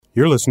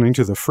You're listening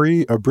to the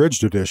free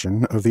abridged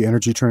edition of the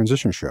Energy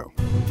Transition Show.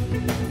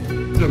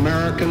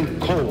 American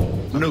coal,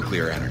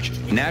 nuclear energy,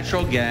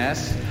 natural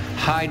gas,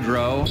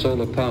 hydro,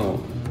 solar power,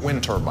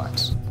 wind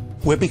turbines.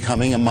 We're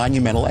becoming a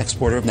monumental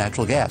exporter of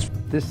natural gas.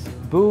 This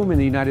boom in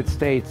the United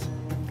States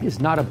is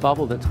not a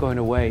bubble that's going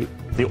away.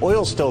 The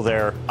oil's still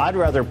there. I'd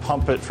rather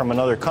pump it from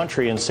another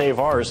country and save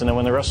ours, and then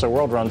when the rest of the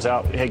world runs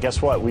out, hey,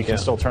 guess what? We can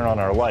still turn on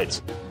our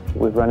lights.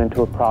 We've run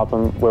into a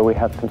problem where we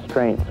have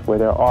constraints, where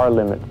there are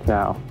limits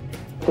now.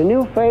 The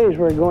new phase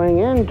we're going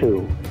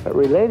into,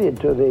 related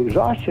to the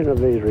exhaustion of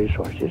these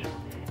resources,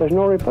 there's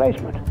no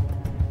replacement.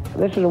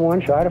 This is a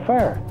one-shot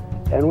affair,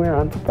 and we're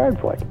unprepared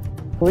for it.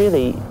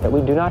 Really,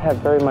 we do not have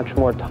very much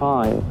more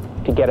time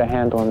to get a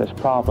handle on this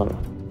problem.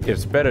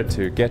 It's better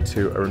to get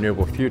to a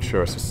renewable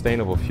future, a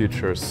sustainable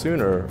future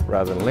sooner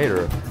rather than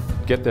later.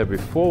 Get there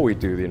before we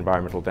do the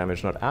environmental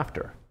damage, not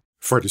after.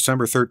 For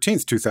December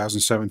 13th,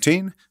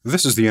 2017,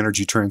 this is the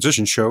Energy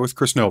Transition Show with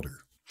Chris Nilder.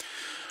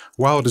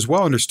 While it is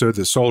well understood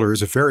that solar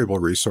is a variable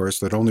resource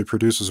that only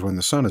produces when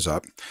the sun is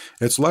up,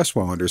 it's less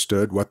well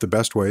understood what the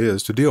best way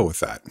is to deal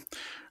with that.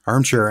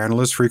 Armchair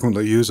analysts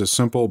frequently use a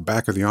simple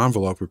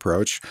back-of-the-envelope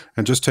approach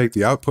and just take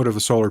the output of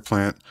a solar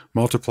plant,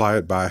 multiply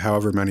it by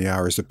however many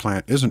hours the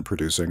plant isn't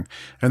producing,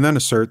 and then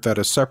assert that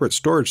a separate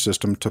storage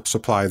system to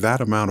supply that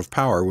amount of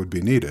power would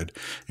be needed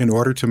in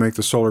order to make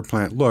the solar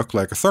plant look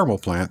like a thermal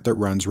plant that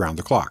runs round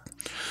the clock.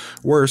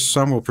 Worse,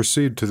 some will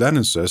proceed to then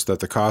insist that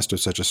the cost of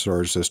such a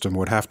storage system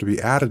would have to be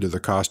added to the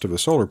cost of a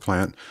solar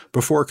plant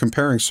before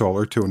comparing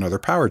solar to another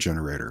power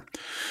generator.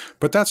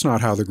 But that's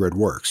not how the grid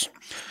works.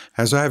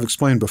 As I have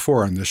explained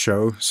before on this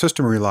show,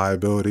 system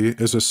reliability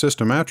is a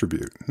system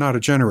attribute, not a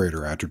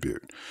generator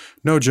attribute.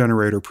 No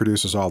generator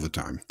produces all the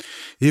time.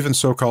 Even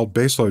so-called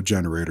baseload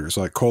generators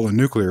like coal and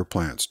nuclear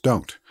plants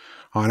don't.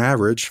 On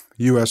average,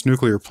 U.S.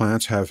 nuclear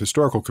plants have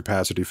historical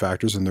capacity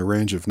factors in the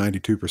range of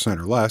 92%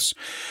 or less,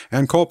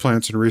 and coal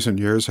plants in recent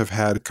years have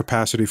had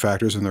capacity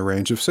factors in the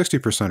range of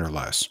 60% or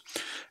less.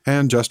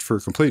 And just for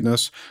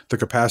completeness, the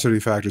capacity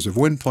factors of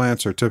wind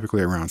plants are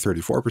typically around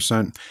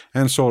 34%,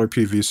 and solar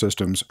PV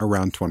systems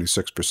around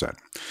 26%.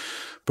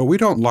 But we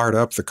don't lard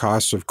up the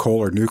costs of coal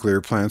or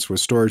nuclear plants with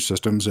storage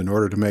systems in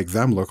order to make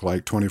them look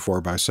like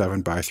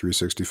 24/7 by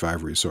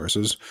 365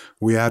 resources.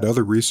 We add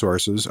other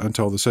resources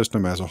until the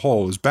system as a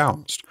whole is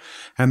balanced.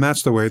 And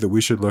that's the way that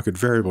we should look at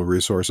variable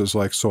resources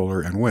like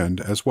solar and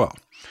wind as well.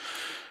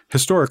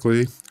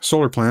 Historically,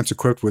 solar plants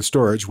equipped with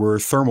storage were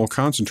thermal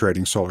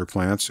concentrating solar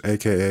plants,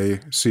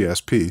 aka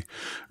CSP,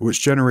 which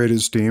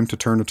generated steam to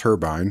turn a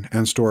turbine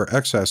and store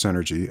excess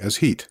energy as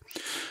heat.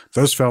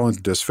 Those fell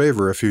into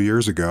disfavor a few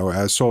years ago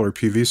as solar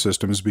PV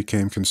systems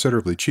became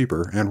considerably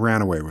cheaper and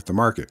ran away with the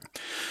market.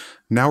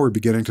 Now we're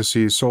beginning to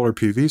see solar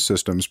PV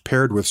systems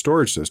paired with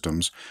storage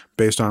systems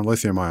based on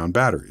lithium-ion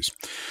batteries.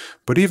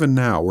 But even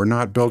now, we're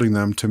not building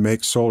them to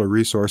make solar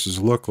resources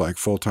look like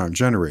full-time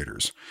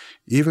generators.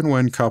 Even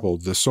when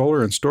coupled, the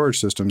solar and storage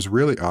systems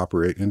really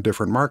operate in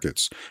different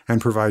markets and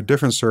provide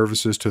different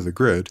services to the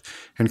grid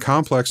in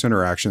complex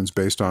interactions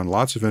based on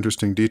lots of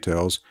interesting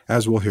details,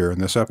 as we'll hear in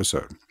this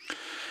episode.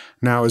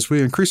 Now, as we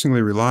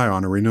increasingly rely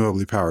on a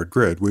renewably powered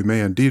grid, we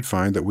may indeed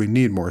find that we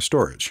need more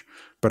storage.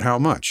 But how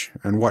much,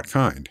 and what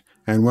kind?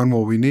 And when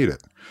will we need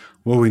it?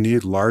 Will we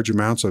need large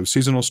amounts of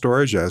seasonal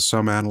storage, as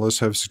some analysts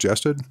have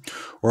suggested?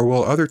 Or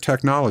will other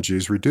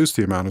technologies reduce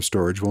the amount of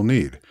storage we'll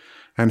need?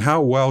 And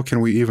how well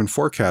can we even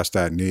forecast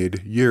that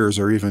need years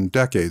or even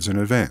decades in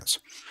advance?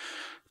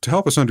 To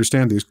help us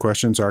understand these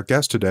questions, our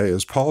guest today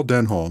is Paul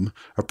Denholm,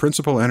 a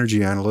principal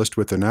energy analyst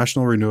with the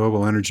National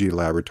Renewable Energy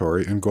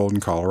Laboratory in Golden,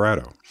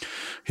 Colorado.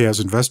 He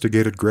has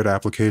investigated grid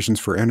applications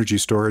for energy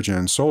storage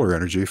and solar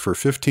energy for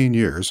 15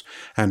 years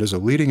and is a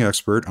leading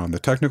expert on the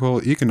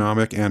technical,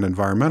 economic, and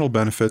environmental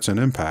benefits and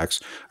impacts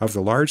of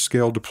the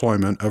large-scale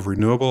deployment of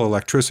renewable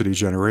electricity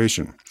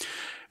generation.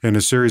 In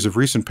a series of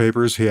recent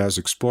papers, he has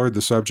explored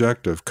the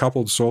subject of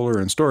coupled solar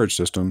and storage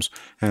systems,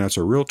 and it's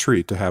a real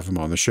treat to have him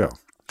on the show.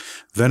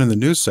 Then in the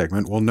news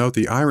segment, we'll note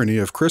the irony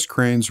of Chris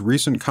Crane's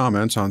recent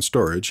comments on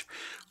storage,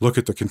 look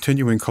at the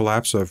continuing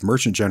collapse of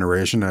merchant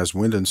generation as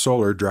wind and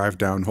solar drive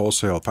down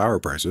wholesale power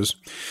prices,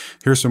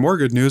 hear some more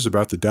good news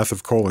about the death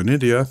of coal in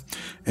India,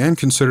 and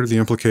consider the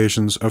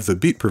implications of the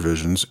BEAT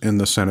provisions in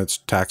the Senate's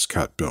tax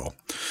cut bill.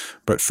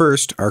 But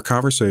first, our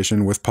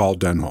conversation with Paul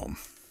Denholm.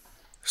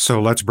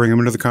 So let's bring him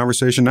into the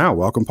conversation now.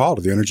 Welcome, Paul,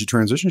 to the Energy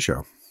Transition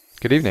Show.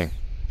 Good evening.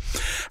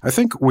 I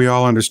think we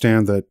all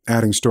understand that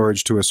adding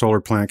storage to a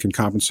solar plant can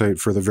compensate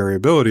for the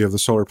variability of the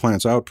solar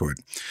plant's output.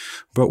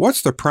 But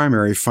what's the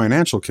primary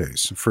financial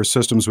case for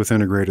systems with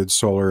integrated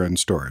solar and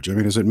storage? I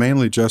mean, is it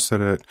mainly just that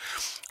it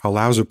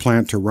allows a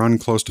plant to run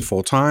close to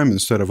full time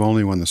instead of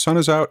only when the sun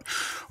is out?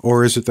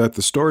 Or is it that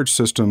the storage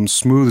system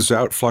smooths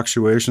out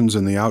fluctuations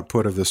in the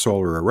output of the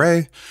solar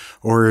array?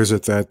 Or is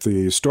it that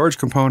the storage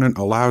component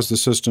allows the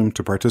system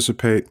to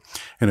participate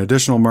in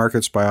additional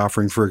markets by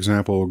offering, for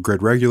example,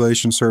 grid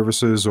regulation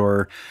services?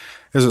 Or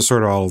is it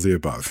sort of all of the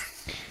above?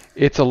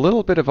 It's a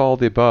little bit of all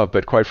of the above,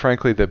 but quite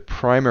frankly, the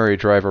primary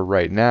driver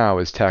right now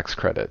is tax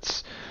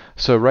credits.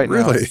 So right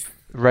now,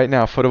 Right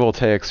now,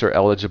 photovoltaics are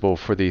eligible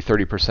for the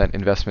 30%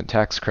 investment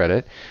tax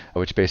credit,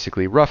 which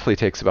basically roughly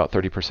takes about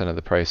 30% of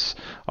the price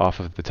off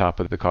of the top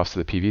of the cost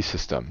of the PV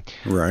system.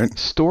 Right.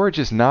 Storage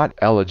is not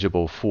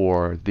eligible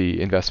for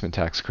the investment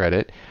tax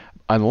credit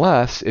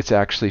unless it's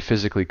actually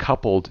physically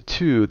coupled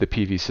to the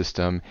PV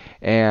system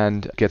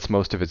and gets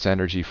most of its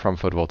energy from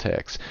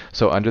photovoltaics.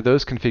 So under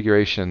those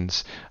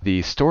configurations,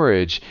 the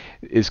storage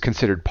is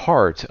considered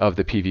part of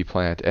the PV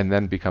plant and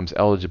then becomes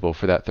eligible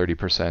for that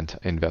 30%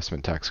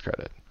 investment tax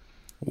credit.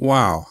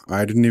 Wow,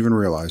 I didn't even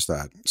realize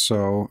that.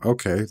 So,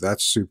 okay,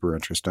 that's super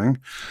interesting.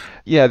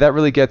 Yeah, that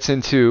really gets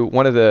into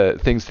one of the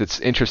things that's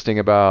interesting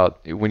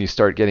about when you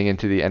start getting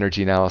into the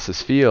energy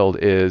analysis field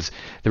is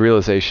the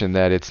realization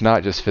that it's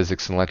not just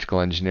physics and electrical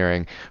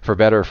engineering. For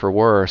better or for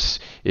worse,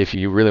 if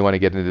you really want to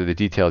get into the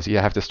details, you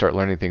have to start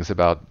learning things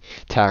about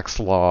tax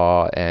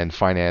law and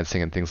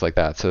financing and things like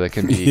that. So that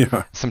can be,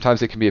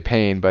 sometimes it can be a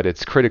pain, but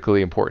it's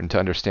critically important to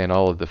understand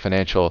all of the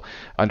financial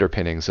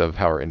underpinnings of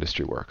how our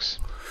industry works.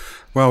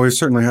 Well, we've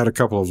certainly had a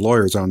couple of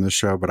lawyers on this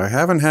show, but I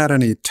haven't had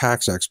any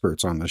tax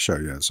experts on this show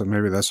yet. So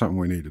maybe that's something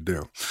we need to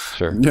do.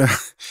 Sure. Yeah.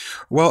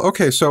 Well,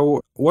 okay.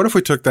 So what if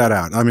we took that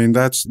out? I mean,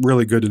 that's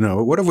really good to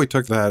know. What if we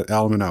took that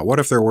element out? What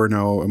if there were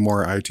no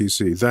more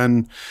ITC?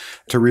 Then,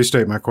 to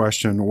restate my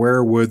question,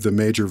 where would the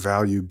major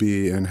value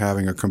be in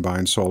having a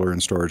combined solar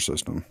and storage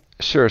system?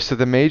 Sure. So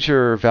the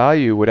major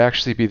value would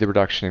actually be the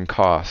reduction in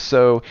cost.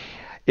 So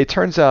it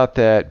turns out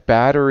that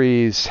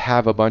batteries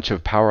have a bunch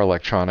of power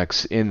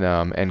electronics in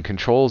them and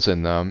controls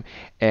in them,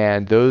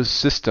 and those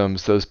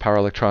systems, those power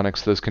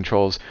electronics, those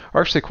controls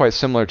are actually quite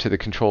similar to the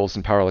controls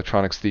and power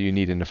electronics that you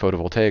need in a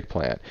photovoltaic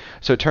plant.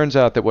 So it turns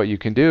out that what you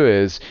can do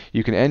is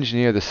you can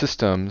engineer the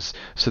systems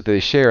so that they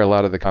share a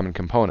lot of the common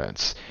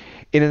components.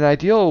 In an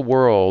ideal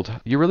world,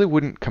 you really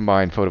wouldn't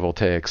combine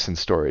photovoltaics and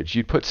storage.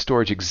 You'd put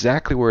storage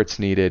exactly where it's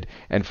needed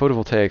and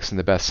photovoltaics in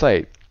the best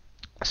site.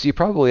 So you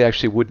probably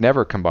actually would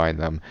never combine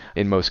them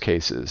in most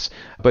cases.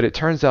 But it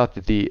turns out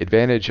that the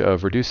advantage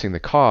of reducing the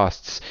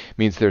costs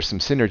means there's some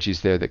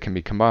synergies there that can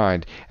be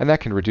combined, and that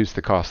can reduce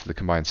the cost of the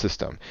combined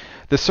system.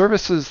 The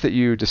services that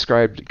you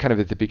described kind of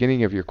at the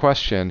beginning of your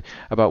question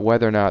about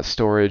whether or not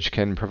storage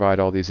can provide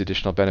all these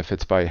additional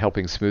benefits by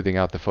helping smoothing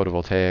out the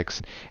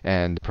photovoltaics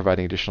and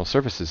providing additional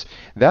services,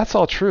 that's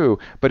all true,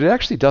 but it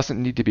actually doesn't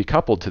need to be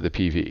coupled to the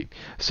PV.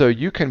 So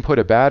you can put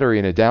a battery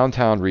in a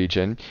downtown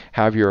region,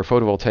 have your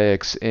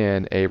photovoltaics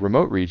in a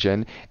remote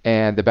region,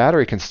 and the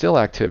battery can still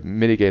act to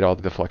mitigate all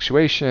the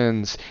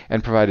fluctuations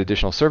and provide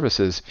additional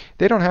services.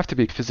 They don't have to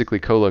be physically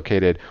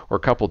co-located or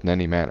coupled in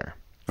any manner.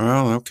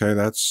 Well, okay,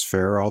 that's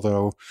fair,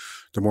 although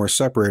the more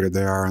separated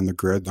they are on the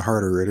grid, the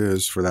harder it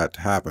is for that to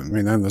happen. I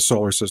mean, then the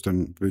solar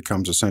system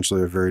becomes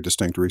essentially a very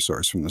distinct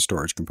resource from the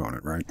storage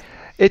component, right?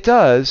 It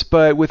does,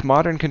 but with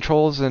modern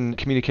controls and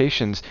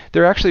communications,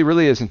 there actually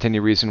really isn't any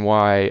reason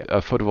why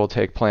a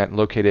photovoltaic plant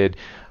located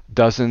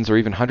dozens or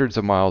even hundreds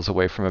of miles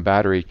away from a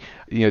battery,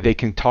 they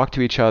can talk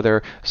to each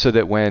other so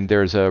that when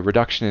there's a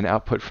reduction in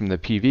output from the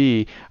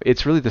PV,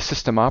 it's really the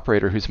system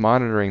operator who's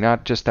monitoring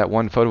not just that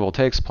one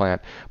photovoltaics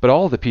plant, but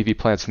all of the PV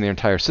plants in the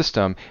entire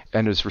system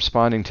and is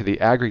responding to the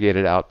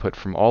aggregated output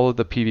from all of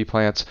the PV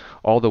plants,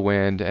 all the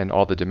wind, and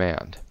all the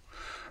demand.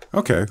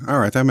 Okay. All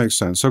right. That makes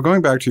sense. So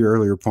going back to your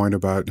earlier point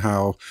about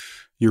how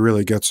you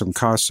really get some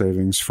cost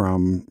savings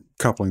from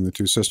coupling the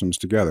two systems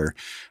together.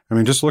 I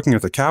mean, just looking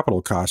at the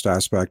capital cost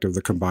aspect of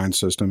the combined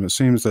system, it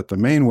seems that the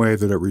main way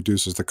that it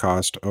reduces the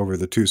cost over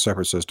the two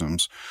separate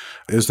systems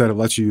is that it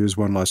lets you use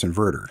one less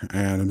inverter,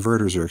 and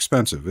inverters are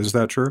expensive. Is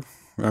that true?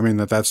 I mean,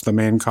 that's the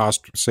main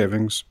cost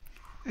savings?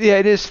 Yeah,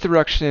 it is the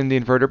reduction in the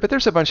inverter, but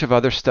there's a bunch of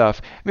other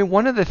stuff. I mean,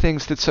 one of the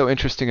things that's so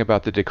interesting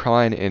about the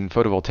decline in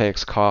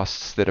photovoltaics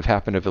costs that have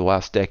happened over the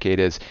last decade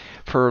is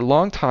for a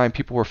long time,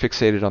 people were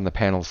fixated on the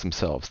panels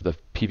themselves, the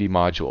PV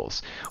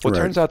modules. Well, it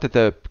turns out that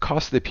the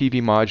cost of the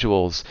PV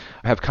modules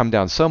have come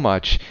down so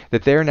much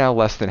that they're now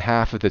less than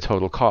half of the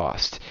total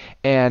cost.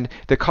 And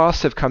the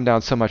costs have come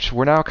down so much,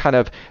 we're now kind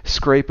of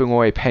scraping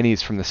away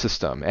pennies from the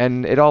system.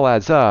 And it all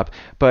adds up,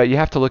 but you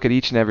have to look at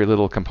each and every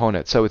little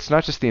component. So it's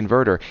not just the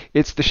inverter,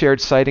 it's the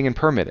shared siting and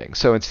permitting.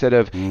 So instead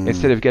of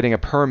getting a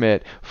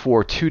permit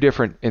for two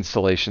different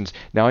installations,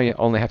 now you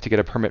only have to get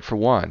a permit for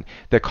one.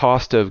 The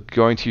cost of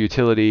going to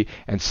utility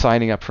and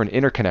signing up for an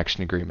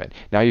interconnection agreement,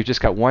 now you've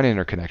just got one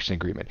interconnection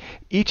agreement.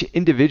 Each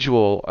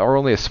individual are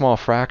only a small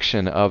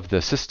fraction of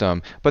the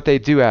system, but they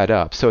do add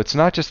up. So it's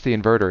not just the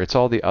inverter, it's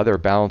all the other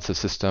balance of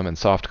system and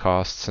soft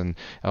costs and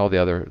all the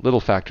other little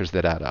factors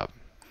that add up.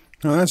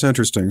 Oh, that's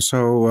interesting.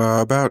 So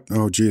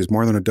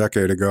more than a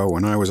decade ago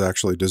when I was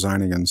actually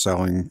designing and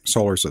selling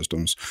solar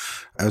systems,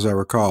 as I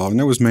recall,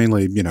 and it was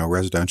mainly,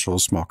 residential,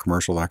 small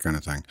commercial, that kind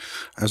of thing.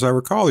 As I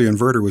recall, the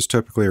inverter was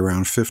typically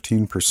around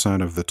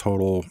 15% of the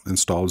total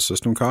installed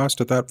system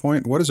cost at that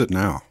point. What is it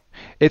now?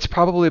 It's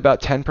probably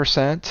about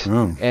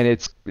 10%, and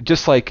it's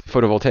just like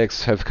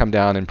photovoltaics have come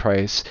down in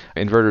price,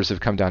 inverters have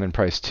come down in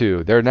price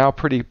too. They're now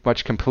pretty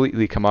much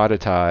completely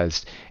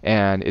commoditized,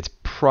 and it's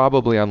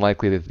probably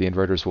unlikely that the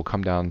inverters will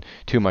come down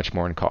too much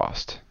more in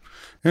cost.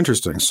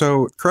 Interesting.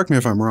 So correct me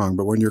if I'm wrong,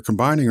 but when you're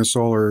combining a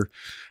solar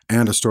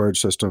and a storage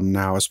system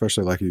now,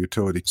 especially like a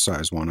utility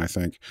size one, I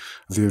think,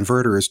 the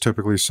inverter is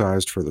typically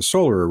sized for the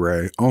solar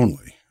array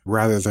only,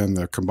 rather than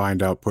the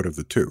combined output of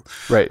the two.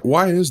 Right.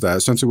 Why is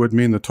that? Since it would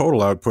mean the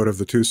total output of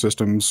the two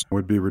systems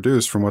would be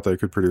reduced from what they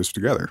could produce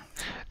together.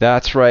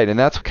 That's right. And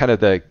that's kind of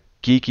the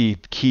geeky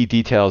key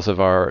details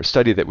of our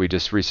study that we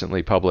just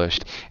recently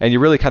published. And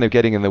you're really kind of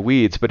getting in the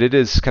weeds, but it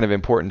is kind of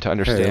important to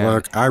understand. Hey,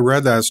 look, I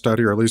read that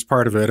study, or at least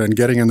part of it, and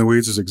getting in the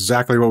weeds is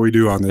exactly what we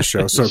do on this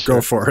show, so Sure.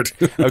 go for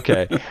it.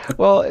 Okay.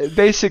 Well,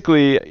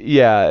 basically,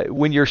 yeah,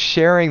 when you're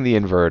sharing the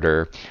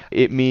inverter,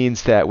 it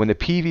means that when the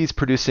PV is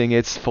producing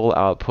its full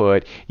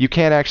output, you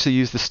can't actually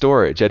use the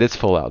storage at its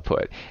full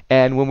output.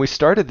 And when we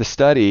started the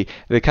study,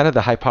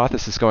 the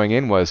hypothesis going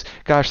in was,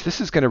 gosh, this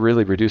is going to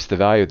really reduce the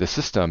value of the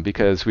system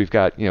because we've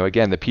got,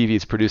 again, the PV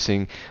is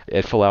producing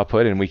at full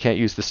output and we can't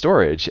use the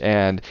storage.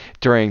 And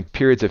during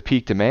periods of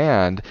peak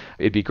demand,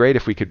 it'd be great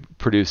if we could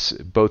produce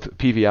both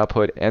PV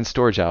output and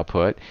storage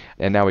output,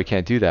 and now we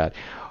can't do that.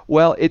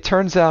 Well, it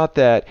turns out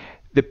that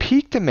the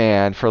peak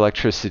demand for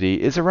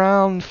electricity is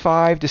around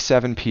 5 to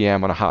 7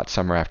 p.m. on a hot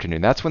summer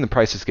afternoon. That's when the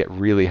prices get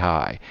really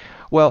high.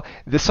 Well,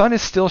 the sun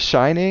is still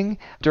shining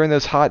during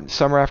those hot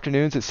summer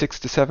afternoons at 6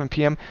 to 7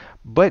 p.m.,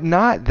 but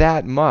not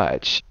that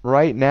much.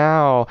 Right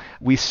now,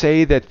 we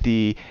say that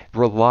the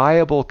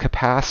reliable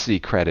capacity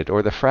credit,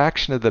 or the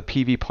fraction of the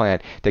PV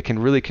plant that can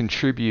really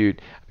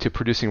contribute to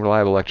producing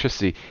reliable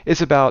electricity,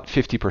 is about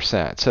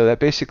 50%. So that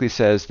basically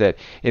says that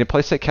in a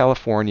place like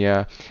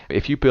California,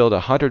 if you build a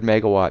 100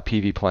 megawatt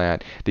PV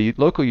plant, the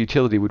local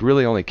utility would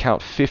really only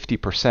count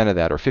 50% of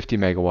that, or 50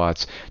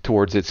 megawatts,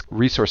 towards its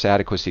resource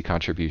adequacy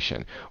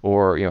contribution,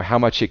 or how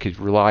much it could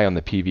rely on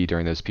the PV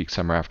during those peak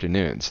summer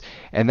afternoons.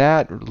 And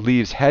that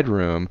leaves headroom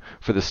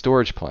for the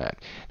storage plant.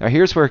 Now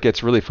here's where it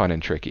gets really fun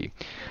and tricky.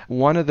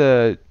 One of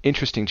the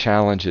interesting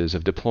challenges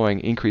of deploying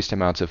increased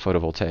amounts of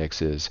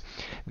photovoltaics is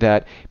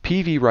that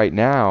PV right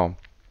now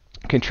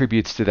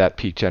contributes to that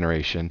peak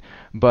generation,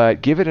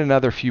 but give it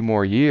another few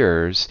more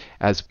years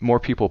as more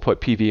people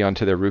put PV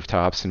onto their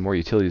rooftops and more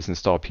utilities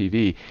install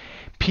PV,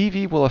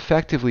 PV will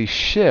effectively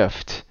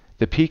shift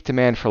the peak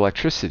demand for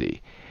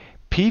electricity.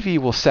 PV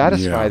will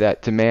satisfy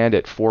that demand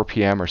at 4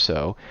 p.m. or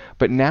so,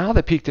 but now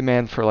the peak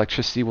demand for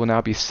electricity will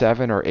now be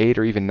 7 or 8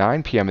 or even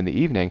 9 p.m. in the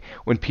evening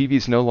when PV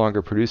is no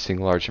longer producing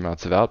large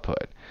amounts of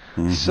output.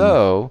 Mm-hmm.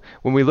 So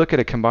when we look at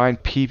a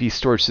combined PV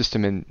storage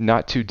system in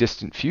not too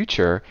distant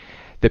future,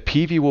 the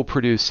PV will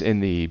produce in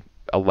the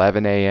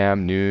 11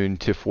 a.m., noon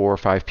to 4 or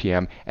 5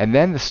 p.m., and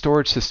then the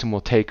storage system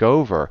will take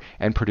over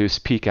and produce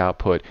peak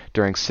output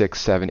during 6,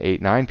 7, 8,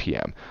 9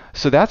 p.m.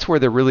 So that's where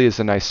there really is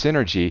a nice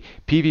synergy.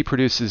 PV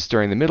produces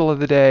during the middle of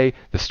the day,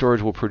 the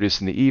storage will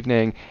produce in the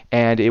evening,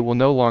 and it will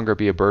no longer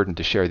be a burden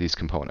to share these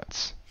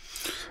components.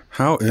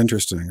 How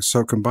interesting.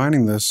 So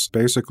combining this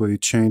basically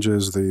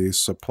changes the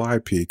supply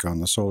peak on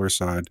the solar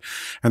side.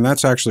 And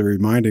that's actually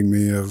reminding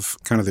me of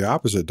kind of the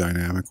opposite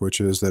dynamic,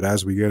 which is that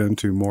as we get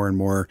into more and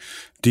more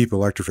deep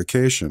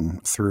electrification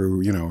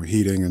through,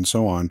 heating and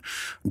so on,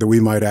 that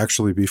we might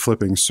actually be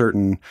flipping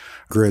certain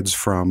grids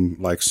from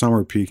like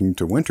summer peaking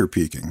to winter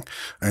peaking.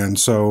 And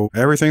so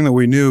everything that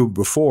we knew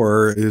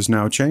before is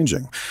now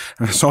changing.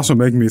 And it's also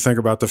making me think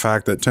about the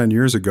fact that 10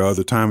 years ago,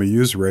 the time of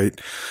use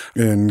rate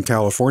in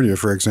California,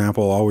 for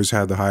example, always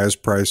had the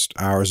highest priced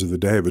hours of the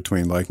day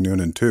between like noon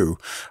and 2.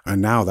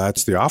 And now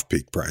that's the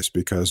off-peak price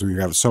because we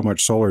have so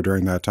much solar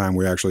during that time,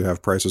 we actually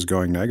have prices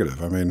going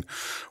negative. I mean,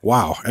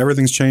 wow,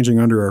 everything's changing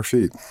under our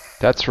feet.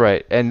 That's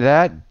right. And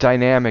that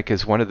dynamic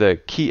is one of the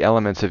key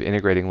elements of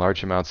integrating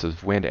large amounts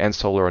of wind and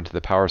solar into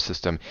the power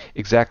system,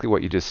 exactly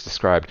what you just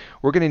described.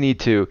 We're going to need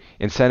to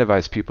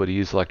incentivize people to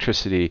use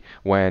electricity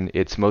when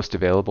it's most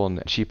available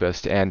and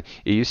cheapest. And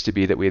it used to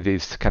be that we had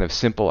these kind of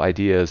simple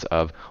ideas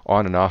of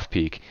on and off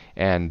peak,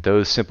 and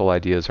those simple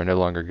ideas are no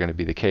longer going to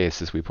be the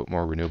case as we put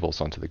more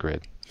renewables onto the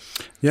grid.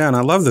 Yeah, and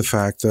I love the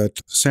fact that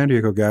San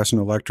Diego Gas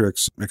and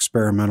Electric's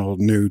experimental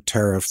new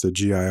tariff, the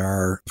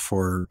GIR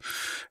for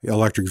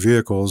electric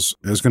vehicles,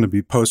 is going to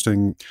be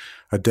posting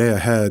a day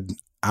ahead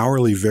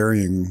hourly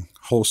varying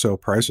wholesale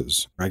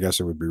prices. I guess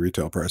it would be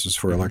retail prices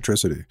for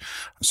electricity.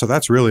 So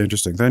that's really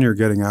interesting. Then you're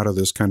getting out of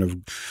this kind of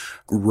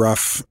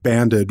rough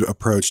banded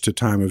approach to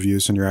time of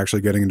use, and you're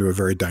actually getting into a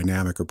very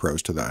dynamic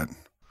approach to that.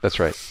 That's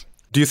right.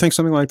 Do you think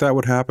something like that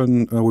would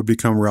happen, would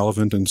become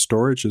relevant in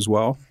storage as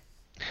well?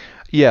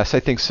 Yes, I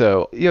think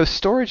so.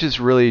 Storage is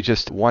really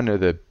just one of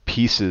the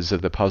pieces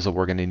of the puzzle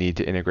we're going to need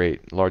to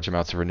integrate large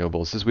amounts of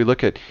renewables. As we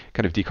look at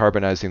kind of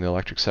decarbonizing the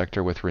electric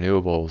sector with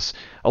renewables,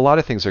 a lot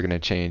of things are going to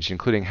change,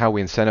 including how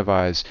we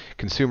incentivize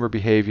consumer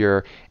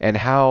behavior and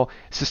how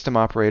system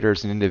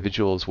operators and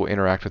individuals will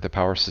interact with the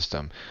power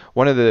system.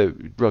 One of the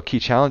real key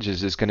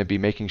challenges is going to be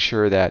making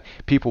sure that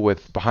people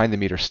with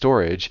behind-the-meter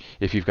storage,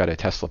 if you've got a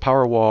Tesla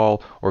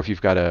Powerwall, or if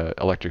you've got an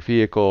electric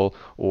vehicle,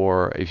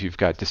 or if you've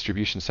got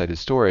distribution-sided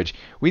storage,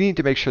 we need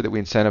to make sure that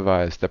we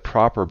incentivize the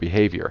proper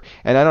behavior.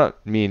 And I don't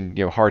mean,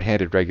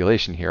 hard-handed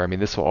regulation here. I mean,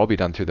 this will all be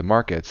done through the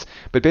markets,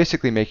 but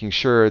basically making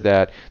sure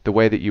that the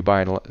way that you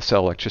buy and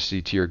sell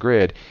electricity to your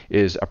grid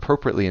is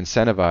appropriately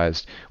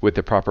incentivized with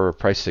the proper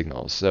price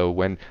signals. So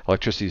when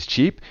electricity is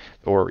cheap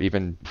or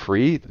even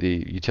free,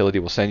 the utility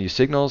will send you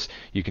signals.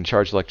 You can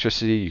charge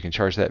electricity, you can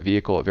charge that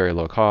vehicle at very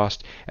low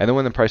cost. And then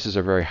when the prices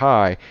are very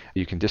high,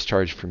 you can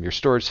discharge from your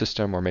storage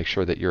system or make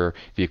sure that your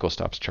vehicle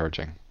stops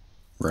charging.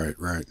 Right,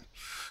 right.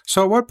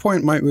 So at what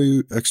point might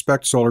we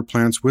expect solar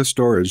plants with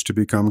storage to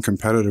become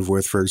competitive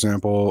with, for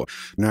example,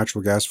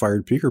 natural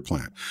gas-fired peaker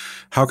plant?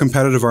 How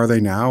competitive are they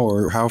now,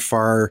 or how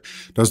far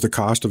does the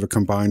cost of a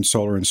combined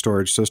solar and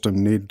storage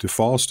system need to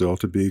fall still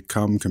to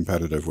become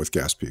competitive with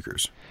gas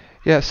peakers?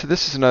 Yeah, so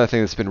this is another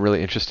thing that's been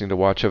really interesting to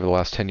watch over the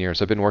last 10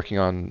 years. I've been working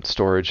on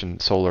storage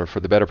and solar for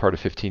the better part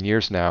of 15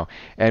 years now,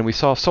 and we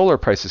saw solar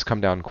prices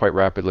come down quite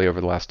rapidly over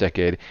the last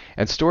decade,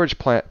 and storage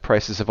plant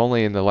prices have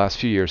only in the last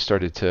few years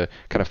started to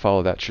kind of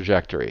follow that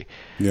trajectory.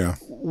 Yeah.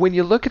 When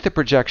you look at the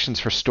projections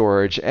for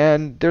storage,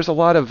 and there's a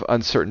lot of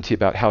uncertainty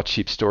about how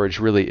cheap storage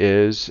really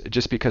is,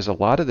 just because a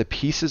lot of the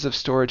pieces of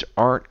storage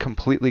aren't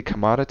completely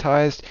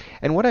commoditized.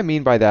 And what I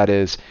mean by that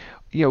is,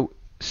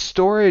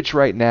 storage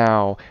right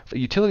now,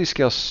 utility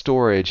scale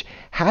storage,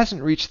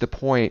 hasn't reached the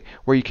point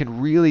where you can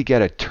really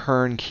get a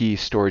turnkey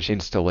storage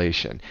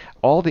installation.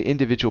 All the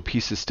individual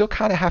pieces still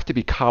kind of have to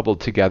be cobbled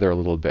together a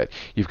little bit.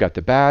 You've got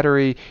the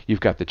battery, you've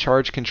got the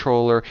charge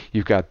controller,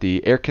 you've got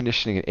the air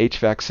conditioning and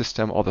HVAC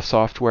system, all the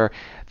software.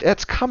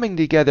 That's coming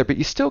together, but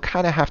you still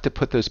kind of have to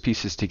put those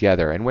pieces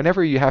together. And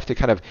whenever you have to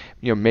kind of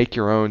make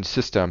your own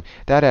system,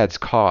 that adds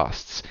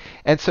costs.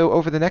 And so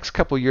over the next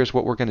couple of years,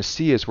 what we're going to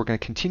see is we're going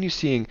to continue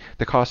seeing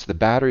the cost of the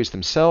batteries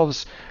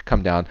themselves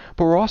come down,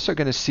 but we're also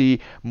going to see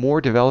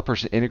more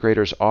developers and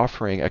integrators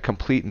offering a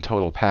complete and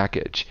total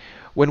package.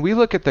 When we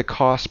look at the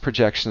cost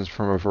projections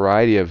from a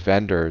variety of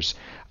vendors,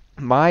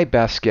 my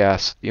best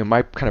guess,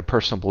 my kind of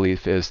personal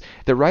belief is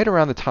that right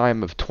around the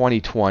time of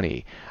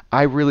 2020,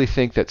 I really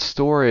think that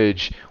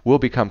storage will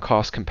become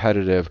cost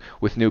competitive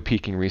with new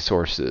peaking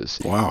resources.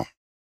 Wow.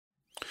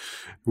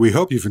 We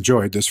hope you've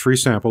enjoyed this free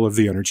sample of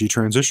the Energy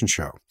Transition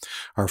Show.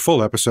 Our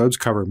full episodes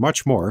cover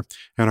much more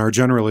and are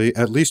generally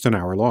at least an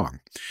hour long.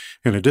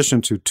 In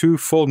addition to 2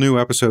 full new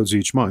episodes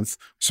each month,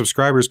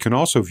 subscribers can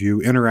also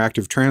view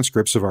interactive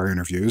transcripts of our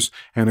interviews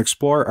and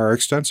explore our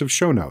extensive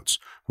show notes,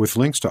 with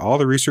links to all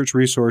the research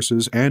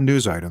resources and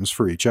news items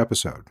for each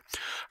episode.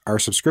 Our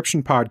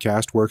subscription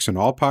podcast works in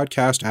all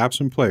podcast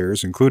apps and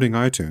players, including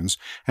iTunes,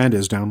 and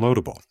is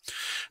downloadable.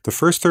 The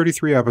first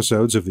 33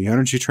 episodes of the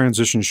Energy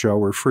Transition Show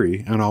were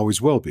free and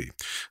always will be,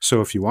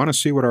 so if you want to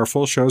see what our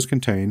full shows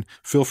contain,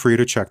 feel free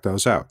to check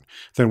those out.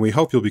 Then we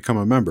hope you'll become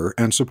a member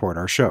and support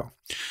our show.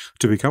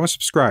 To become a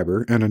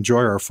subscriber and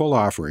enjoy our full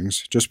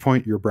offerings, just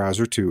point your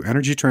browser to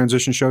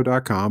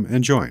energytransitionshow.com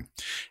and join.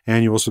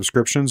 Annual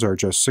subscriptions are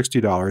just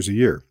 $60 a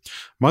year.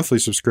 Monthly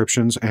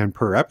subscriptions and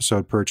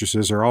per-episode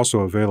purchases are also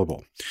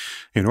available.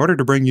 In order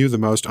to bring you the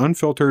most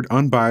unfiltered,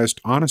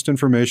 unbiased, honest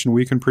information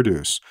we can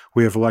produce,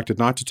 we have elected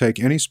not to take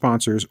any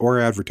sponsors or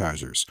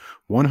advertisers.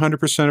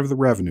 100% of the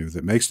revenue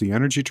that makes the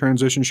Energy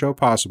Transition Show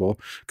possible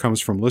comes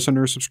from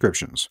listener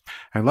subscriptions.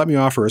 And let me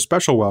offer a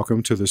special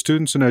welcome to the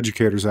students and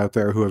educators out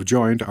there who have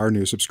joined our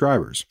new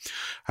subscribers.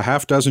 A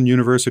half dozen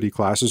university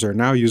classes are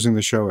now using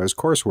the show as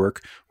coursework,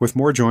 with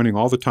more joining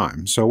all the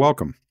time, so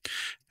welcome.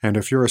 And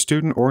if you're a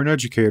student or an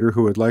educator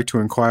who would like to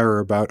inquire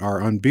about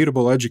our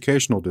unbeatable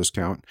educational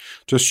discount,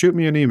 just shoot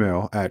me an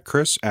email at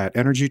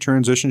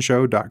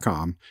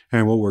chris@energytransitionshow.com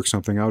and we'll work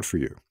something out for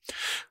you.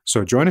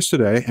 So join us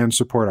today and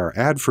support our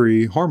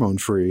ad-free,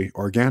 hormone-free,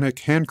 organic,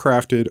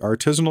 handcrafted,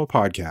 artisanal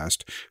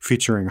podcast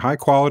featuring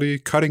high-quality,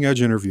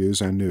 cutting-edge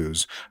interviews and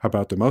news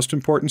about the most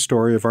important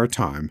story of our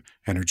time,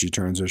 energy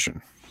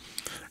transition.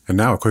 And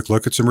now a quick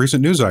look at some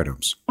recent news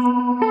items.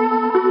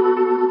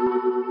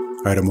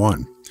 Item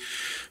 1.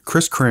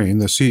 Chris Crane,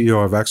 the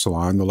CEO of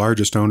Exelon, the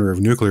largest owner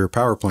of nuclear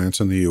power plants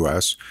in the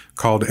U.S.,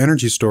 called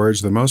energy storage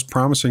the most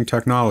promising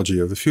technology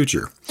of the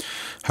future.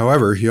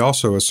 However, he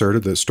also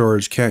asserted that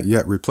storage can't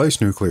yet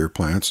replace nuclear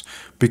plants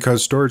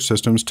because storage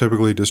systems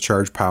typically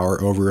discharge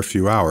power over a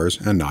few hours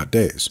and not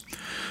days.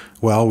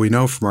 Well, we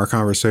know from our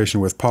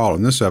conversation with Paul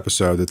in this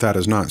episode that that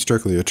is not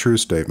strictly a true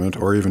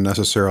statement or even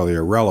necessarily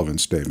a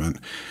relevant statement,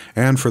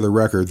 and for the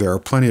record, there are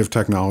plenty of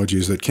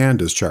technologies that can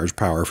discharge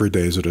power for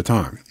days at a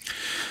time.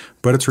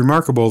 But it's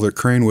remarkable that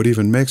Crane would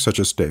even make such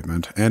a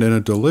statement, and in a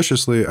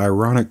deliciously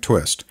ironic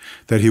twist,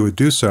 that he would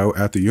do so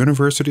at the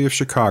University of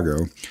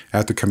Chicago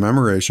at the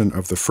commemoration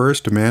of the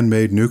first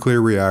man-made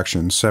nuclear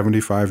reaction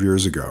 75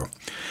 years ago,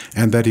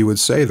 and that he would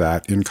say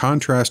that in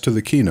contrast to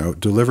the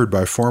keynote delivered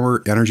by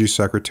former Energy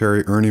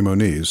Secretary Ernie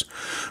Moniz,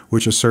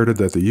 which asserted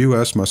that the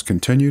U.S. must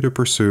continue to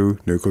pursue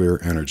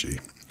nuclear energy.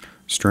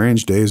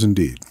 Strange days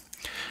indeed.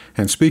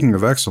 And speaking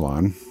of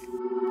Exelon,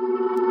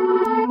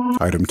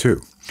 Item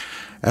 2.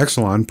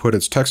 Exelon put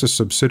its Texas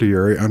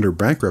subsidiary under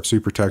bankruptcy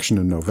protection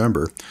in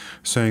November,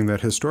 saying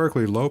that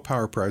historically low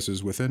power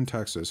prices within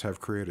Texas have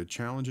created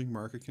challenging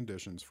market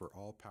conditions for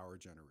all power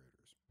generators.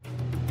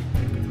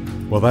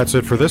 Well, that's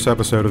it for this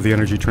episode of the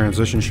Energy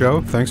Transition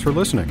Show. Thanks for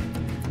listening.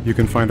 You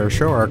can find our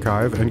show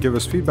archive and give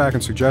us feedback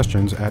and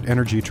suggestions at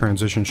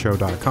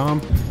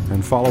energytransitionshow.com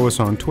and follow us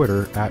on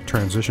Twitter at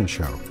Transition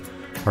Show.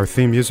 Our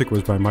theme music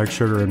was by Mike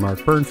Sugar and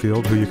Mark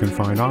Burnfield, who you can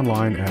find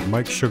online at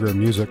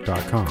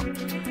MikeSugarMusic.com.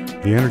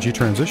 The Energy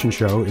Transition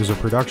Show is a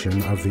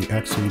production of the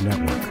XE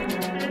Network.